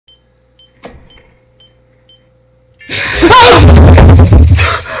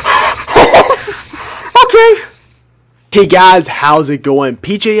Hey guys, how's it going?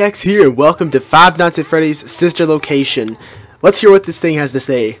 PjX here and welcome to Five Nights at Freddy's sister location. Let's hear what this thing has to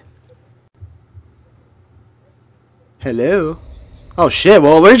say. Hello? Oh shit,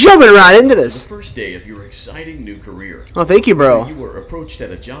 well we're jumping right into this. The first day of your exciting new career. Oh, thank you, bro. You were approached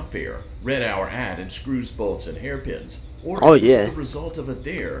at a job fair, read our ad in screws, bolts, and hairpins. Or oh, if yeah. it's the result of a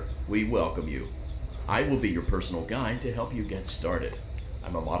dare, we welcome you. I will be your personal guide to help you get started.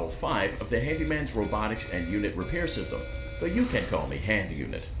 I'm a Model 5 of the Handyman's Robotics and Unit Repair System, but you can call me Hand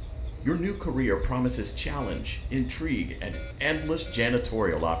Unit. Your new career promises challenge, intrigue, and endless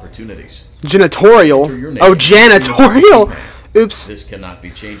janitorial opportunities. Janitorial? Oh, janitorial! Oops. This cannot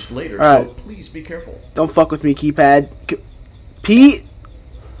be changed later, right. so please be careful. Don't fuck with me, keypad. P?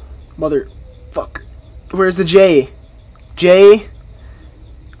 Mother... Fuck. Where's the J? J?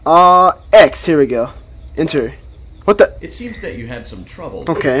 X. Here we go. Enter. What the? It seems that you had some trouble.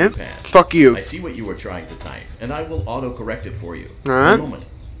 Okay. With the keypad. Fuck you. I see what you were trying to type, and I will auto-correct it for you. Alright. One moment.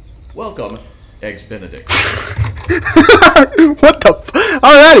 Welcome, Eggs Benedict. What the f?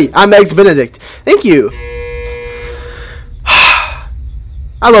 Alrighty, I'm Eggs Benedict. Thank you.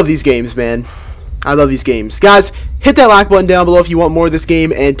 I love these games, man. I love these games. Guys, hit that like button down below if you want more of this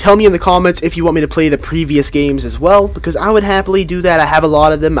game, and tell me in the comments if you want me to play the previous games as well, because I would happily do that. I have a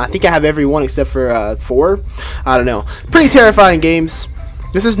lot of them. I think I have every one except for 4. I don't know. Pretty terrifying games.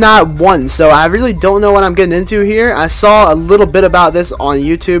 This is not one, so I really don't know what I'm getting into here. I saw a little bit about this on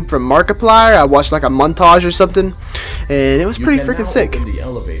YouTube from Markiplier. I watched like a montage or something, and it was pretty freaking sick. You can now open the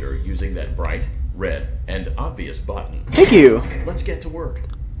elevator using that bright, red, and obvious button. Thank you. Let's get to work.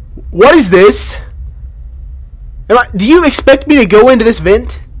 What is this? Do you expect me to go into this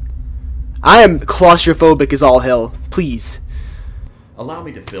vent? I am claustrophobic as all hell. Please. Allow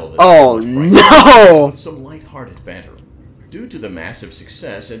me to fill this. Oh no! With some light-hearted banter. Due to the massive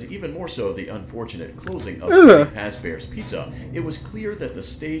success, and even more so the unfortunate closing of Fazbear's Pizza, it was clear that the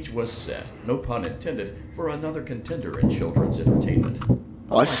stage was set, no pun intended, for another contender in children's entertainment.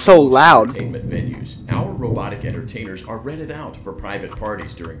 Oh, it's so loud. Entertainment venues, our robotic entertainers are rented out for private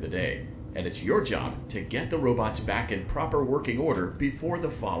parties during the day. And it's your job to get the robots back in proper working order before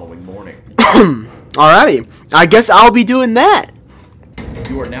the following morning. Alrighty. I guess I'll be doing that.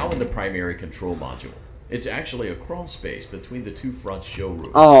 You are now in the primary control module. It's actually a crawl space between the two front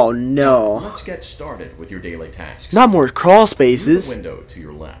showrooms. Oh no. Now, let's get started with your daily tasks. Not more crawl spaces. The window to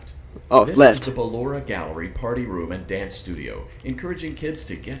your left. Oh, this left. Is the Ballora Gallery party room and dance studio, encouraging kids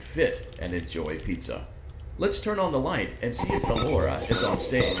to get fit and enjoy pizza. Let's turn on the light and see if Ballora is on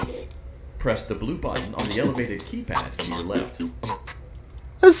stage. Press the blue button on the elevated keypad to your left.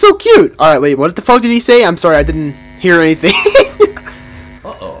 That's so cute. Alright, wait, what the fuck did he say? I'm sorry, I didn't hear anything.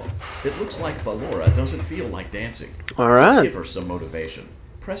 Uh-oh. It looks like Ballora doesn't feel like dancing. Alright. Let's give her some motivation.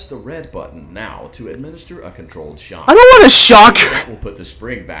 Press the red button now to administer a controlled shock. I don't want to shock her. That will put the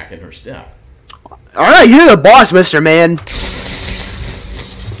spring back in her step. Alright, you're the boss, Mr. Man.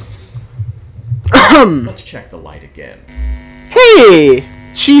 Let's check the light again. Hey!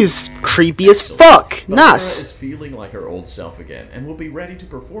 She's creepy as fuck. Nice. Ballora is feeling like her old self again and will be ready to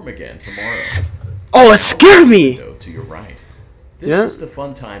perform again tomorrow. Oh, it scared me. To your right. This is the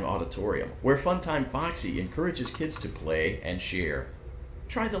Funtime Auditorium, where Funtime Foxy encourages kids to play and share.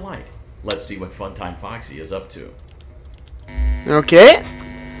 Try the light. Let's see what Funtime Foxy is up to. Okay.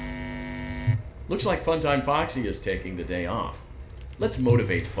 Looks like Funtime Foxy is taking the day off. Let's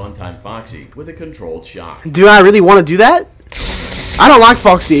motivate Funtime Foxy with a controlled shock. Do I really want to do that? I don't like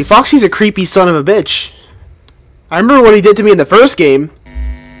Foxy. Foxy's a creepy son of a bitch. I remember what he did to me in the first game.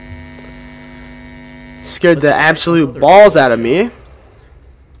 Scared the absolute balls out of me.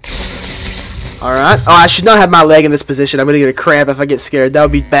 Alright. Oh, I should not have my leg in this position. I'm gonna get a cramp if I get scared. That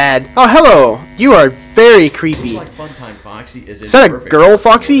would be bad. Oh, hello. You are very creepy. Looks like Funtime Foxy is that a girl,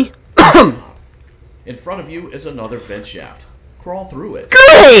 Foxy? In front of you is another vent shaft. Crawl through it.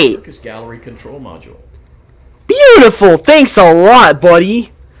 Great! Circus Gallery control module. Beautiful! Thanks a lot,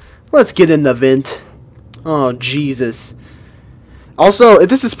 buddy. Let's get in the vent. Oh, Jesus. Also,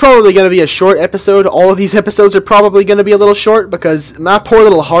 this is probably going to be a short episode. All of these episodes are probably going to be a little short because my poor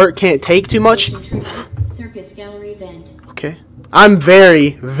little heart can't take too much. Circus Gallery vent. Okay. I'm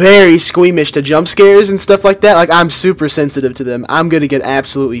very, very squeamish to jump scares and stuff like that. Like, I'm super sensitive to them. I'm going to get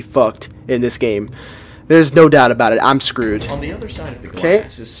absolutely fucked in this game. There's no doubt about it. I'm screwed. On the other side of the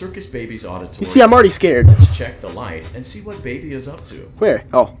glass is Circus Baby's auditorium. You see, I'm already scared. Let's check the light and see what Baby is up to. Where?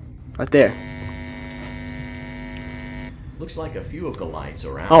 Oh, right there. Looks like a few of the lights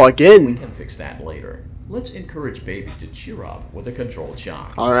are out. Oh, again. We can fix that later. Let's encourage Baby to cheer up with a controlled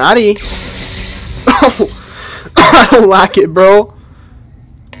shock. Alrighty. Oh, I don't like it, bro.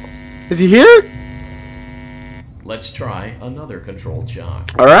 Is he here? Let's try another controlled shock.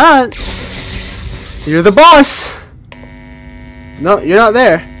 Alright. You're the boss. No, you're not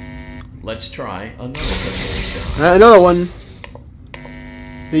there. Let's try another controlled shock. Another one.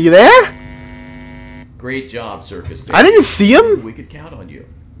 Are you there? Great job, Circus Baby. I didn't see him. We could count on you.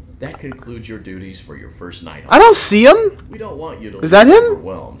 That concludes your duties for your first night. I don't see him. We don't want you to Is that him?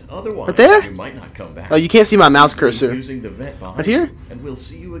 overwhelmed. Otherwise, Right there? you might not come back. Oh, you can't see my mouse cursor. Using the vent behind Right here? you, and we'll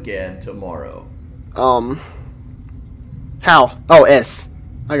see you again tomorrow. How? Oh, S.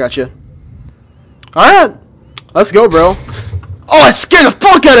 I got you. Alright. Let's go, bro. Oh, it scared the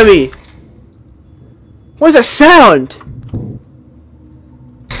fuck out of me! What is that sound?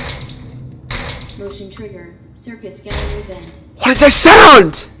 Motion trigger. Circus gallery vent. What is that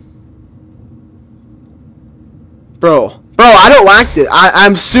sound? Bro, I don't like it.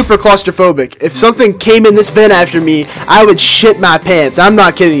 I'm super claustrophobic. If something came in this vent after me, I would shit my pants. I'm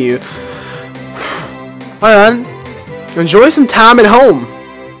not kidding you. Alright. Enjoy some time at home.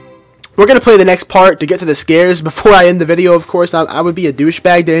 We're going to play the next part to get to the scares. Before I end the video, of course, I would be a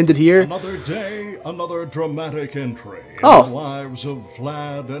douchebag to end it here. Another day, another dramatic entry in Oh. the lives of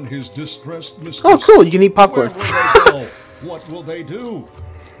Vlad and his distressed mistress. Oh, cool. You can eat Where popcorn. will they go? What will they do?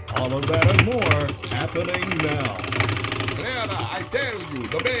 All of that and more happening now. Clara, I tell you,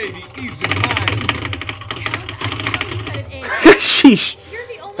 the baby isn't mine. Count, I tell you that it is. Sheesh. You're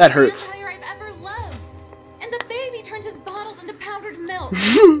the only That hurts. vampire I've ever loved. And the baby turns his bottles into powdered milk.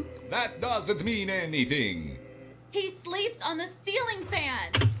 That doesn't mean anything. He sleeps on the ceiling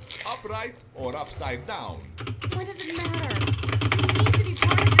fan. Upright or upside down. What does it matter? He needs to be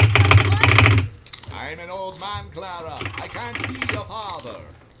part of this son's life. I'm an old man, Clara. I can't be your father.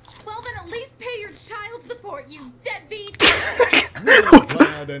 Well, then at least pay your child support, you deadbeat. Will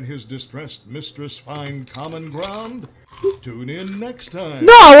Vlad and his distressed mistress find common ground? Tune in next time.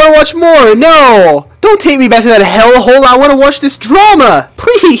 No, I want to watch more. No. Don't take me back to that hellhole. I want to watch this drama.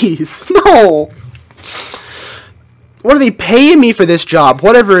 Please. No. What are they paying me for this job?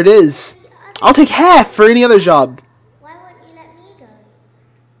 Whatever it is. I'll take half for any other job. Why won't you let me go?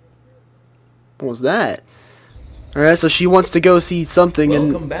 What was that? Alright, so she wants to go see something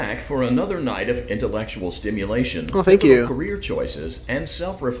and... Welcome back for another night of intellectual stimulation, Oh, thank you. career choices, and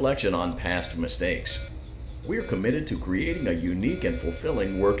self-reflection on past mistakes. We're committed to creating a unique and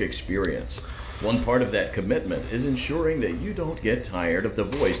fulfilling work experience. One part of that commitment is ensuring that you don't get tired of the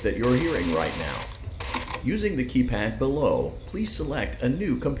voice that you're hearing right now. Using the keypad below, please select a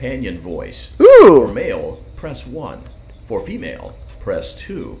new companion voice. For Ooh. male, press 1. For female, press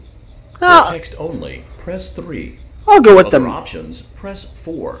 2. For Ah. text only, press 3. I'll go with Other them. options, press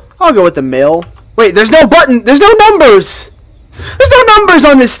 4. I'll go with the mail. Wait, there's no button. There's no numbers. There's no numbers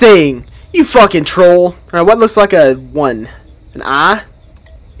on this thing. You fucking troll. Alright, what looks like a 1? An I?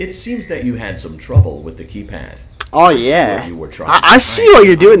 It seems that you had some trouble with the keypad. Oh, I see yeah. what you were trying I to see type. what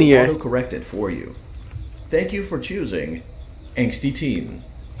you're doing I will here. Auto-correct it for you. Thank you for choosing Angsty Teen.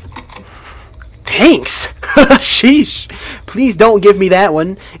 Thanks. Sheesh. Please don't give me that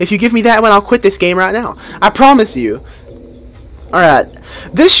one. If you give me that one, I'll quit this game right now. I promise you. Alright.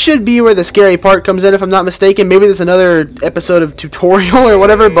 This should be where the scary part comes in, if I'm not mistaken. Maybe there's another episode of tutorial or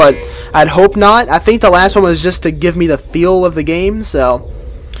whatever, but I'd hope not. I think the last one was just to give me the feel of the game, so...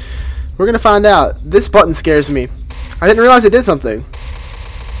 We're gonna find out. This button scares me. I didn't realize it did something.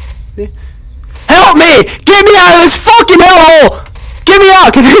 See? Help me! Get me out of this fucking hellhole! Get me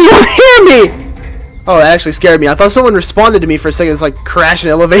out! Can anyone hear me? Oh, that actually scared me. I thought someone responded to me for a second. It's like crashing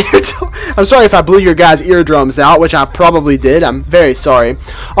an elevator. I'm sorry if I blew your guys' eardrums out, which I probably did. I'm very sorry.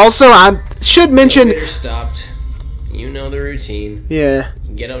 Also, I should mention... Elevator stopped. You know the routine. Yeah. You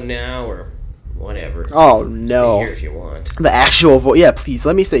can get out now or whatever. Oh, no. Stay here if you want. The actual voice. Yeah, please,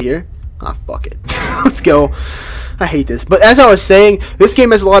 let me stay here. Ah, fuck it. Let's go. I hate this. But as I was saying, this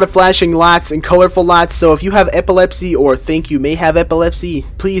game has a lot of flashing lights and colorful lights, so if you have epilepsy or think you may have epilepsy,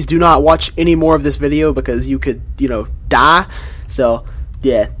 please do not watch any more of this video because you could, you know, die. So,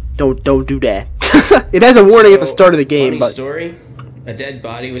 yeah, don't do that. It has a warning at the start of the game, funny but... story. A dead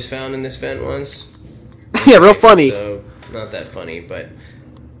body was found in this vent once. Yeah, real funny. So, not that funny, but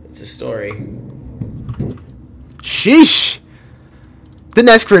it's a story. Sheesh. Didn't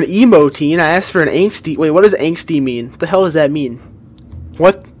ask for an emo teen, I asked for an angsty... Wait, what does angsty mean? What the hell does that mean?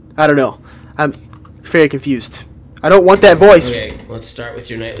 What? I don't know. I'm very confused. I don't want that voice. Okay, let's start with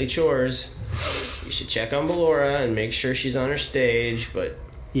your nightly chores. You should check on Ballora and make sure she's on her stage, but...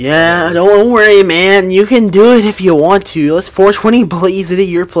 Yeah, don't worry, man. You can do it if you want to. Let's 420 blaze it at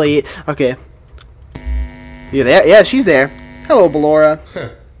your plate. Okay. You there? Yeah, she's there. Hello, Ballora. Huh.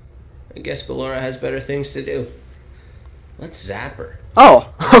 I guess Ballora has better things to do. Let's zap her.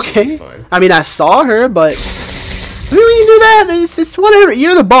 Oh, okay. Fun. I mean, I saw her, but... You do that? It's whatever.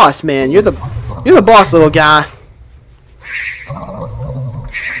 You're the boss, man. You're the boss, little guy.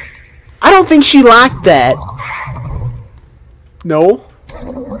 I don't think she liked that. No.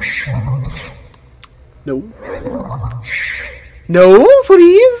 No. No,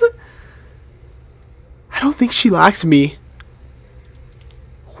 please. I don't think she likes me.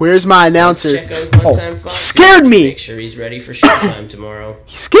 Where's my announcer? Check on Funtime Oh, Fox. he scared me. Make sure he's ready for showtime tomorrow.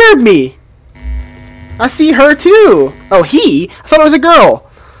 He scared me. I see her too. Oh, he? I thought it was a girl.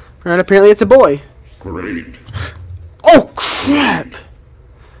 And apparently it's a boy. Great. Oh, crap.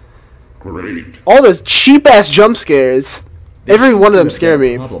 Great. All those cheap-ass jump scares. Every one of them scare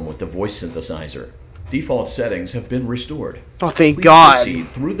me. Problem with the voice synthesizer. Default settings have been restored. Oh, thank Please God. proceed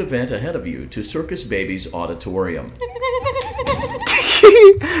through the vent ahead of you to Circus Baby's auditorium.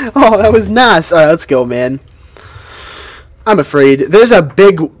 Oh, that was nice. Alright, let's go, man. I'm afraid. There's a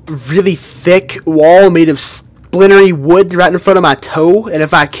big, really thick wall made of splintery wood right in front of my toe, and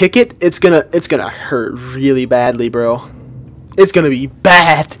if I kick it, it's gonna hurt really badly, bro. It's gonna be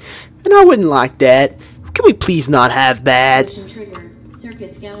bad. And I wouldn't like that. Can we please not have that? Motion trigger.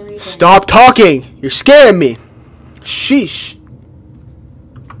 Circus gallery vent. Stop talking! You're scaring me. Sheesh.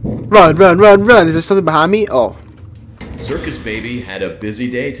 Run, run, run, run. Is there something behind me? Oh. Circus Baby had a busy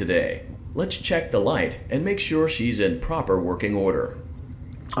day today. Let's check the light and make sure she's in proper working order.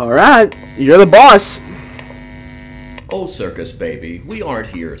 Alright. You're the boss. Oh, Circus Baby, we aren't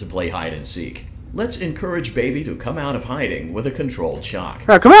here to play hide and seek. Let's encourage Baby to come out of hiding with a controlled shock.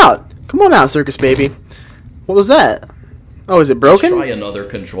 Alright, come out. Come on out, Circus Baby. What was that? Oh, is it broken? Let's try another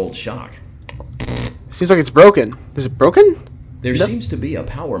controlled shock. Seems like it's broken. Is it broken? There No. seems to be a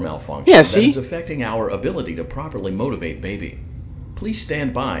power malfunction Yeah, that see? is affecting our ability to properly motivate Baby. Please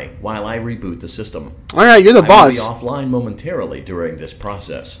stand by while I reboot the system. Alright, you're the I boss. will be offline momentarily during this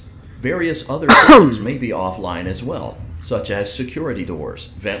process. Various other systems may be offline as well, such as security doors,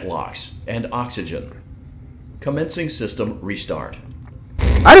 vent locks, and oxygen. Commencing system restart.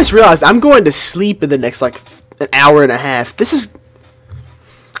 I just realized I'm going to sleep in the next, like, an hour and a half. This is...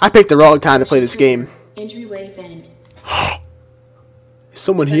 I picked the wrong time to play this game. Entryway vent. Is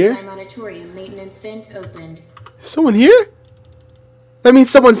someone here? Funtime auditorium maintenance vent opened. Is someone here? That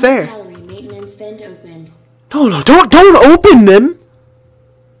means someone's there. Gallery maintenance vent opened. No, no, don't open them!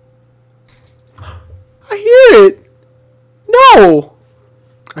 I hear it! No!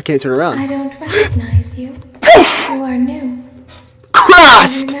 I can't turn around. I don't recognize you. You are new. I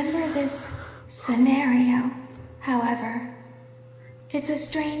Christ! remember this scenario. However, it's a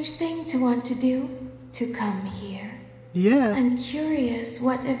strange thing to want to do, to come here. Yeah. I'm curious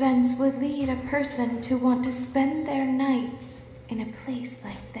what events would lead a person to want to spend their nights in a place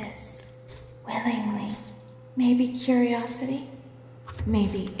like this. Willingly. Maybe curiosity,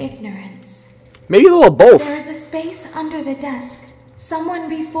 maybe ignorance. Maybe a little both. There is a space under the desk. Someone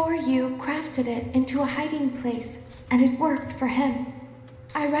before you crafted it into a hiding place, and it worked for him.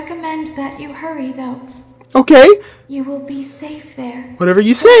 I recommend that you hurry, though. Okay. You will be safe there. Whatever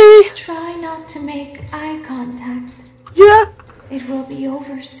you say. Try not to make eye contact. Yeah. It will be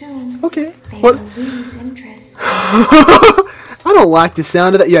over soon. Okay. They What? will lose interest. I don't like the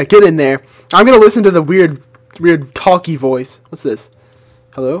sound of that. Yeah, get in there. I'm gonna listen to the weird talky voice. What's this?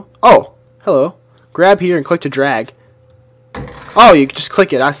 Hello? Oh, hello. Grab here and click to drag. Oh, you can just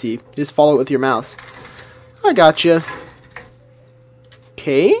click it. I see. You just follow it with your mouse. I gotcha.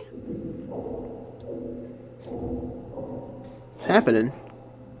 Okay. What's happening?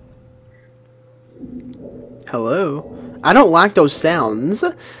 Hello? I don't like those sounds.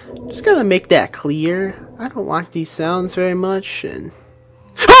 Just gonna make that clear. I don't like these sounds very much. And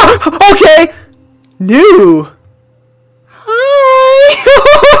ah! Okay! New! Hi!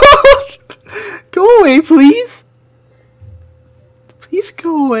 Go away, please. Please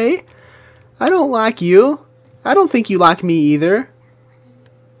go away. I don't like you. I don't think you like me either.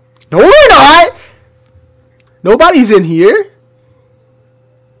 No, we're not! Nobody's in here.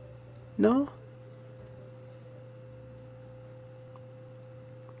 No?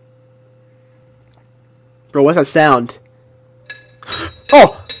 Bro, what's that sound?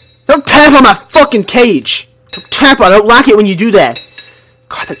 Oh! Don't tap on my fucking cage! Don't tap on it. I don't like it when you do that.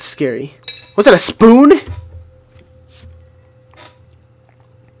 God, that's scary. Was that a spoon?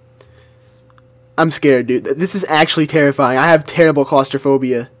 I'm scared, dude. This is actually terrifying. I have terrible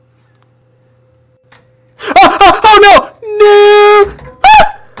claustrophobia. Oh no! No!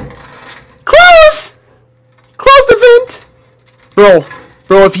 Ah! Close! Close the vent!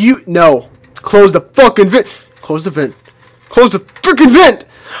 Bro, if you... No. Close the fucking vent. Close the vent. Close the freaking vent!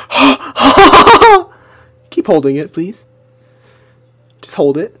 Keep holding it, please. Just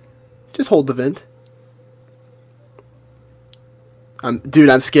hold it. Just hold the vent. Dude,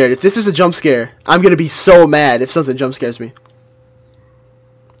 I'm scared. If this is a jump scare, I'm gonna be so mad if something jump scares me.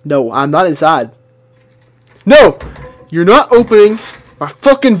 No, I'm not inside. No! You're not opening my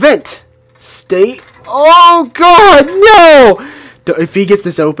fucking vent! Stay. Oh, God, no! If he gets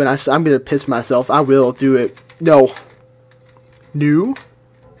this open, I'm gonna piss myself. I will do it. No. New?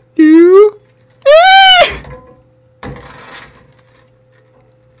 New?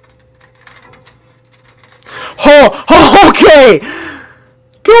 Oh, okay!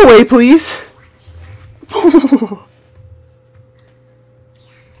 Go away, please.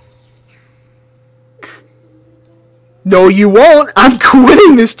 No, you won't. I'm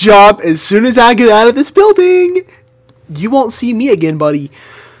quitting this job as soon as I get out of this building. You won't see me again, buddy.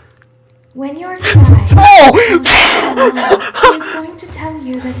 When you're crying, he is going to tell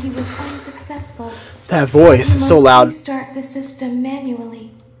you that he was unsuccessful. That voice is so loud. Restart the system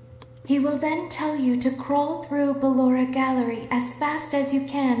manually. He will then tell you to crawl through Ballora Gallery as fast as you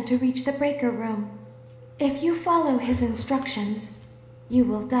can to reach the breaker room. If you follow his instructions, you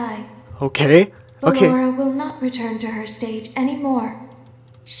will die. Okay. Okay. Ballora will not return to her stage anymore.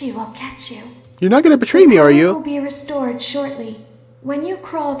 She will catch you. You're not gonna betray me, are The you? will be restored shortly. When you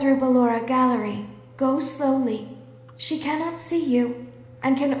crawl through Ballora Gallery, go slowly. She cannot see you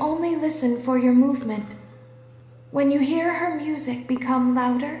and can only listen for your movement. When you hear her music become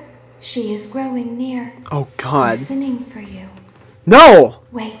louder, she is growing near. Oh, God. Listening for you. No!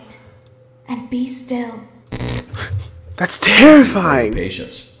 Wait and be still. That's terrifying.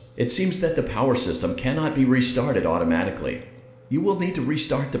 Patience. It seems that the power system cannot be restarted automatically. You will need to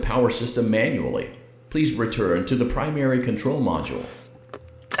restart the power system manually. Please return to the primary control module.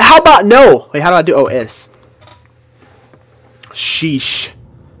 How about no? Wait, how do I do? Oh, S. Sheesh.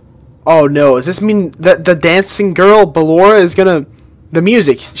 Oh, no. Does this mean that the dancing girl, Ballora, is gonna... The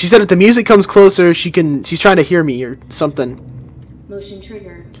music. She said if the music comes closer, she's trying to hear me or something. Motion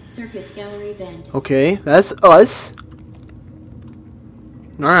trigger. Circus gallery vent. Okay, that's us.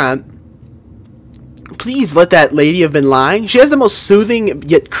 Alright. Please let that lady have been lying. She has the most soothing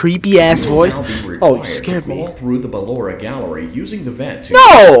yet creepy ass voice. Oh, you scared me. Crawl through the Ballora Gallery using the vent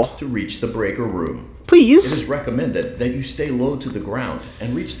to reach the breaker room. It Please. is recommended that you stay low to the ground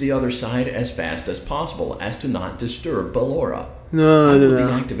and reach the other side as fast as possible as to not disturb Ballora. I will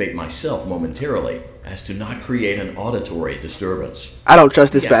deactivate myself momentarily as to not create an auditory disturbance. I don't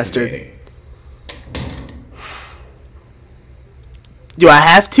trust this bastard. Do I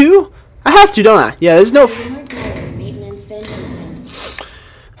have to? I have to, don't I? Yeah, there's no... Ballora gallery maintenance vent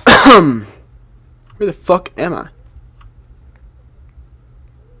opened. Where the fuck am I?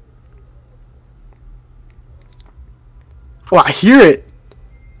 Oh, I hear it.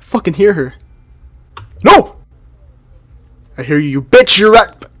 I fucking hear her. No! I hear you, you bitch. You're right.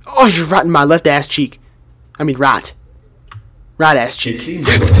 Oh, you're right in my left ass cheek. I mean, right. Right ass cheek. It seems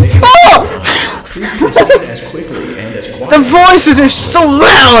Oh! Please proceed as quickly and as quietly. The voices are so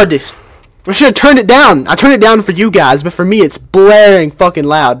loud. I should have turned it down. I turned it down for you guys, but for me, it's blaring fucking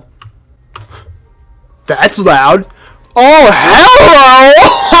loud. That's loud. Oh,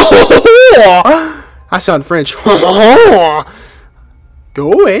 hello! I sound French.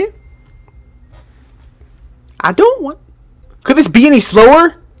 Go away. I don't want... Could this be any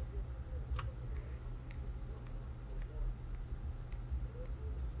slower?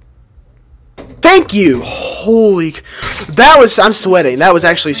 Thank you. Holy... That was... I'm sweating. That was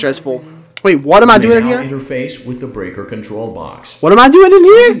actually stressful. Wait, what am I doing in here? Interface with the breaker control box. What am I doing in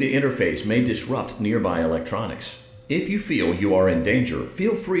here? Using the interface may disrupt nearby electronics. If you feel you are in danger,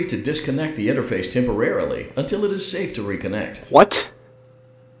 feel free to disconnect the interface temporarily until it is safe to reconnect. What?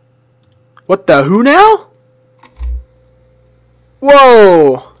 What the who now?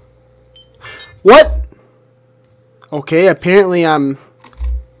 Whoa! What? Okay, apparently I'm...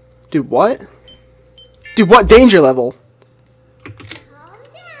 Dude, what? Dude, what danger level? Calm down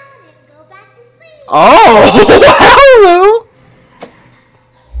and go back to sleep. Oh! Hello!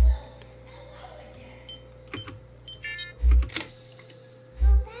 Go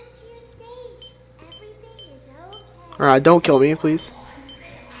back to your stage. Everything is okay. Alright, don't kill me, please.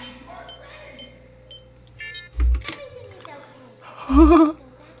 Everything is okay. Go back to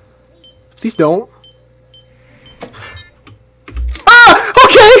sleep. Please don't. Ah!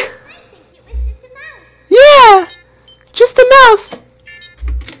 Okay! I think it was just a mouse. Yeah! Just a mouse!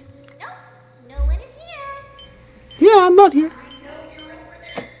 Nope, no one is here. Yeah, I'm not here.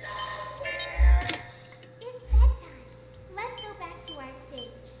 It's bedtime. Let's go back to our stage.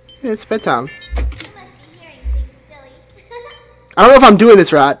 Yeah, it's bedtime. You must be hearing things, silly. I don't know if I'm doing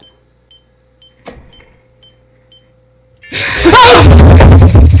this right.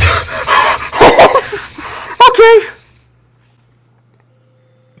 Okay.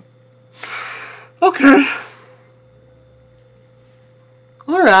 Okay.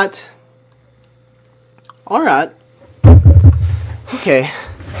 Alright. Alright. Okay.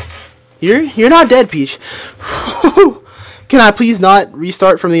 You're not dead, Peach. Can I please not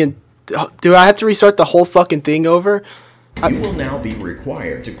restart from the... Do I have to restart the whole fucking thing over? You will now be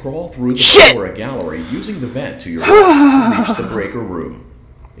required to crawl through the Ballora gallery using the vent to your left to reach the breaker room.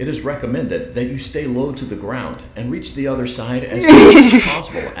 It is recommended that you stay low to the ground and reach the other side as fast as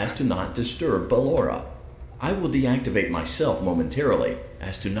possible as to not disturb Ballora. I will deactivate myself momentarily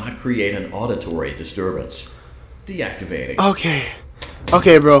as to not create an auditory disturbance. Deactivating. Okay.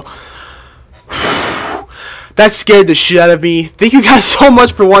 Okay, bro. That scared the shit out of me. Thank you guys so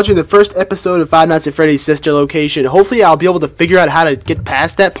much for watching the first episode of Five Nights at Freddy's Sister Location. Hopefully I'll be able to figure out how to get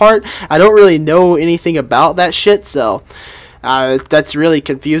past that part. I don't really know anything about that shit, so that's really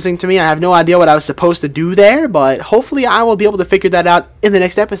confusing to me. I have no idea what I was supposed to do there, but hopefully I will be able to figure that out in the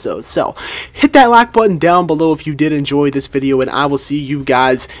next episode. So hit that like button down below if you did enjoy this video, and I will see you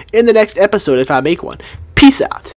guys in the next episode if I make one. Peace out.